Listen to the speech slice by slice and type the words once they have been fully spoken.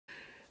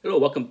Hello,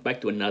 welcome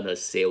back to another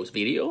sales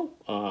video.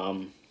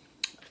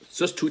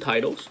 Just two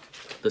titles.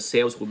 The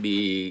sales will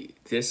be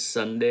this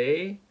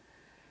Sunday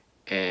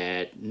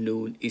at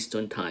noon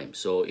Eastern time.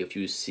 So if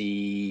you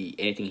see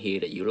anything here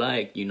that you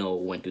like, you know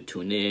when to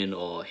tune in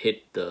or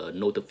hit the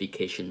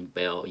notification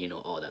bell, you know,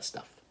 all that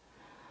stuff.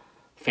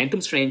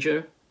 Phantom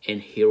Stranger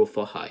and Hero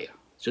for Hire.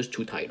 Just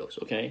two titles,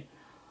 okay?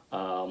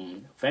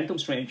 Phantom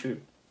Stranger,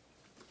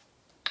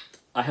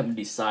 I haven't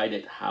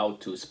decided how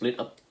to split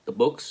up the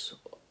books.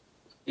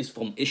 It's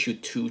from issue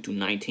 2 to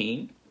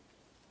 19.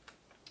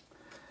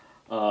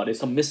 There's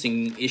some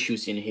missing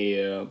issues in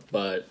here,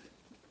 but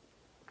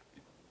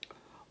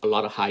a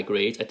lot of high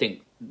grades. I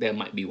think there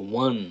might be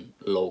one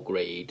low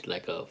grade,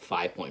 like a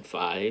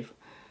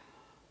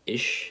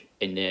 5.5-ish,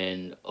 and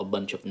then a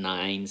bunch of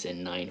 9s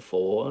and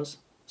 9.4s.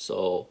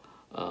 So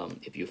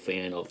if you're a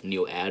fan of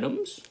Neal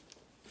Adams,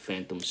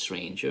 Phantom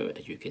Stranger,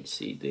 as you can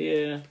see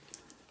there,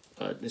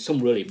 there's some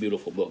really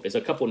beautiful book. There's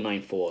a couple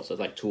 9.4s, so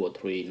like 2 or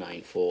 3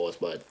 9.4s,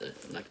 but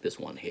like this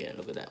one here,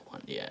 look at that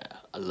one. Yeah,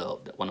 I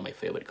love that. One of my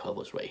favorite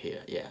covers right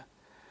here. Yeah.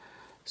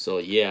 So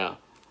yeah,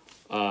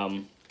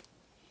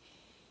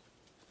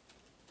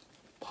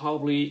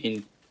 probably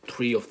in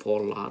 3 or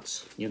 4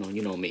 lots. You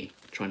know me,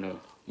 trying to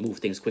move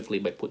things quickly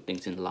by put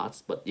things in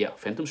lots. But yeah,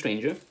 Phantom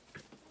Stranger.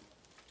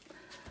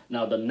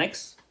 Now the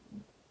next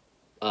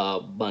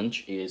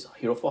bunch is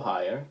Hero for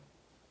Hire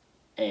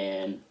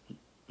and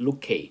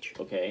Luke Cage.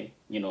 Okay,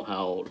 you know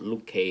how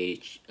Luke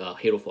Cage,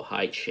 Hero for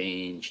Hire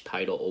changed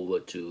title over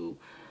to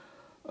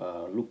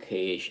Luke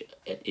Cage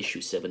at issue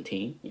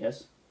 17.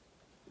 Yes.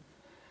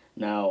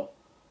 Now,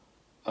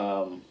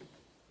 I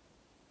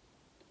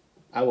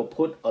will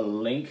put a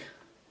link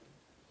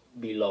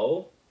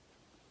below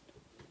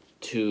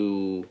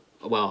to,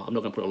 well, I'm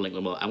not gonna put a link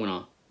below. I'm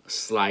gonna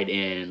slide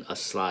in a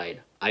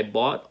slide. I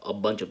bought a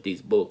bunch of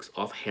these books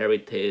off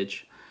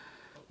Heritage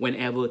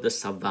whenever the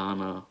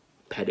Savannah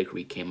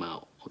Pedigree came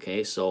out.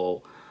 Okay,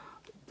 so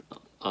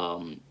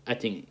I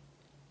think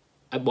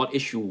I bought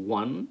issue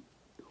 1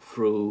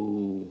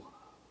 through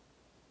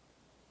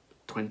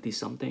 20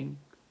 something.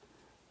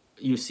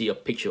 You see a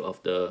picture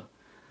of the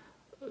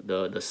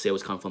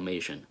sales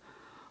confirmation,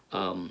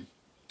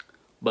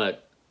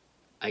 but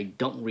I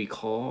don't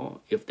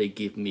recall if they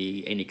give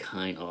me any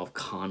kind of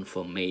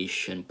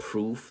confirmation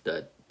proof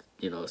that,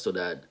 you know, so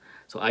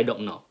I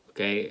don't know.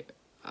 Okay,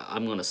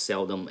 I'm gonna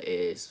sell them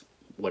as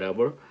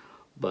whatever.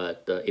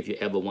 But if you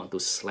ever want to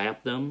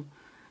slap them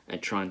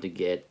and trying to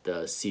get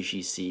the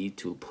CGC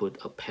to put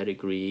a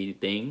pedigree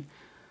thing,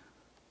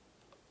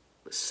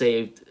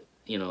 saved,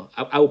 you know,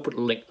 I will put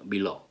a link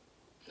below.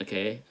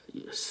 Okay,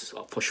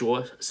 for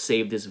sure,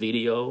 save this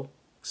video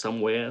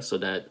somewhere so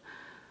that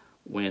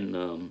when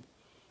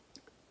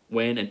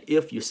and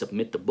if you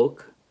submit the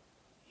book,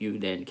 you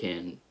then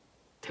can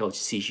tell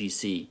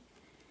CGC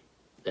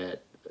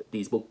that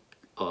these books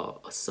are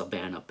a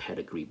Savannah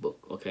Pedigree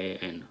book. Okay,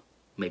 and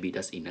maybe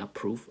that's enough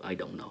proof. I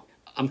don't know.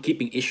 I'm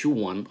keeping issue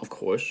 1, of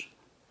course.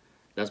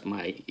 That's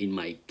in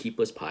my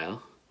keepers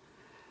pile.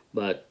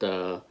 But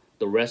the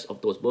rest of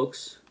those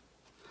books,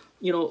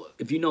 you know,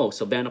 if you know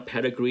Savannah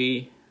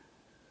Pedigree,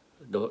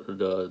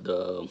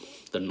 the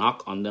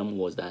knock on them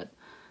was that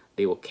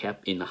they were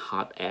kept in a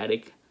hot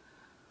attic.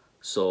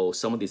 So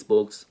some of these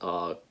books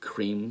are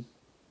cream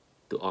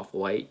to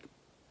off-white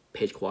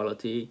page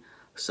quality.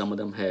 Some of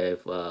them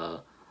have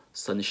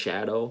sun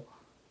shadow.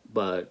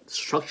 But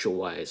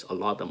structure-wise, a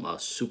lot of them are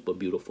super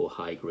beautiful,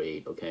 high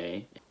grade,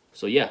 okay?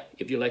 So yeah,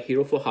 if you like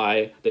Hero for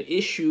Hire, the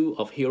issue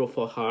of Hero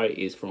for Hire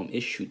is from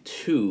issue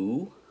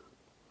 2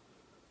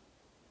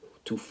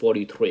 to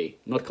 43.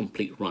 Not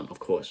complete run, of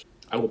course.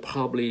 I will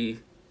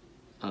probably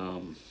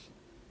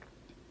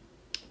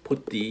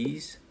put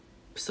these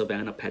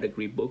Savannah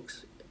Pedigree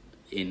books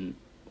in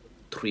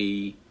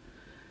 3,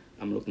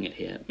 I'm looking at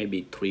here,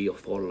 maybe 3 or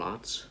 4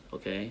 lots,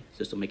 okay?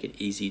 Just to make it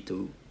easy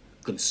to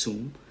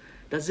consume.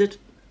 That's it.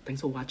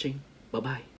 Thanks for watching. Bye-bye.